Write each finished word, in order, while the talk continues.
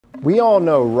We all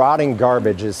know rotting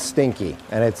garbage is stinky,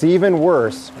 and it's even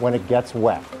worse when it gets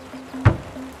wet.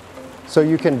 So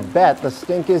you can bet the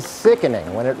stink is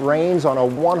sickening when it rains on a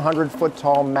 100-foot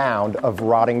tall mound of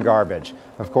rotting garbage.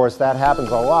 Of course, that happens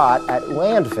a lot at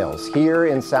landfills here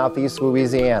in southeast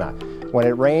Louisiana. When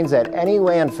it rains at any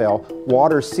landfill,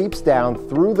 water seeps down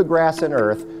through the grass and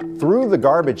earth, through the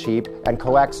garbage heap, and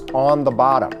collects on the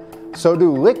bottom. So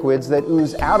do liquids that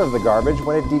ooze out of the garbage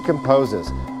when it decomposes.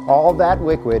 All that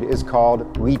liquid is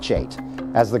called leachate.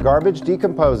 As the garbage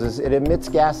decomposes, it emits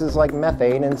gases like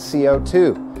methane and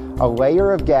CO2. A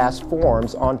layer of gas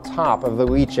forms on top of the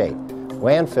leachate.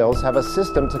 Landfills have a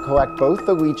system to collect both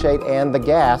the leachate and the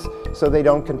gas so they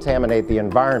don't contaminate the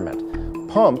environment.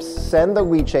 Pumps send the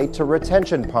leachate to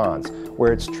retention ponds,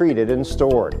 where it's treated and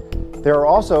stored. There are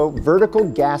also vertical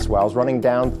gas wells running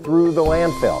down through the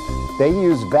landfill. They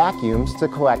use vacuums to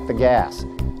collect the gas.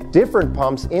 Different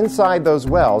pumps inside those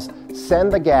wells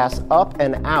send the gas up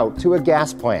and out to a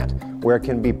gas plant, where it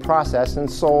can be processed and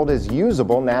sold as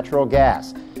usable natural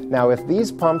gas. Now, if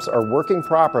these pumps are working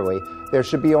properly, there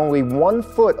should be only 1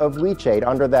 foot of leachate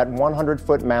under that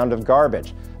 100-foot mound of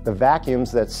garbage. The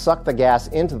vacuums that suck the gas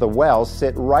into the wells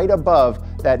sit right above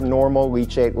that normal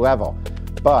leachate level.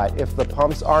 But if the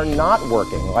pumps are not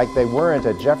working, like they weren't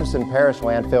at Jefferson Parish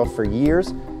landfill for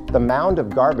years, the mound of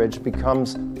garbage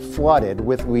becomes flooded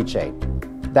with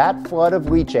leachate. That flood of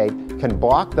leachate can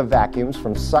block the vacuums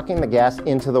from sucking the gas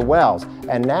into the wells,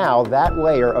 and now that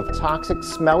layer of toxic,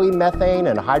 smelly methane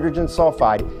and hydrogen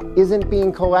sulfide isn't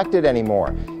being collected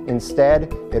anymore.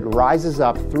 Instead, it rises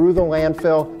up through the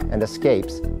landfill and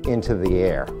escapes into the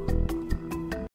air.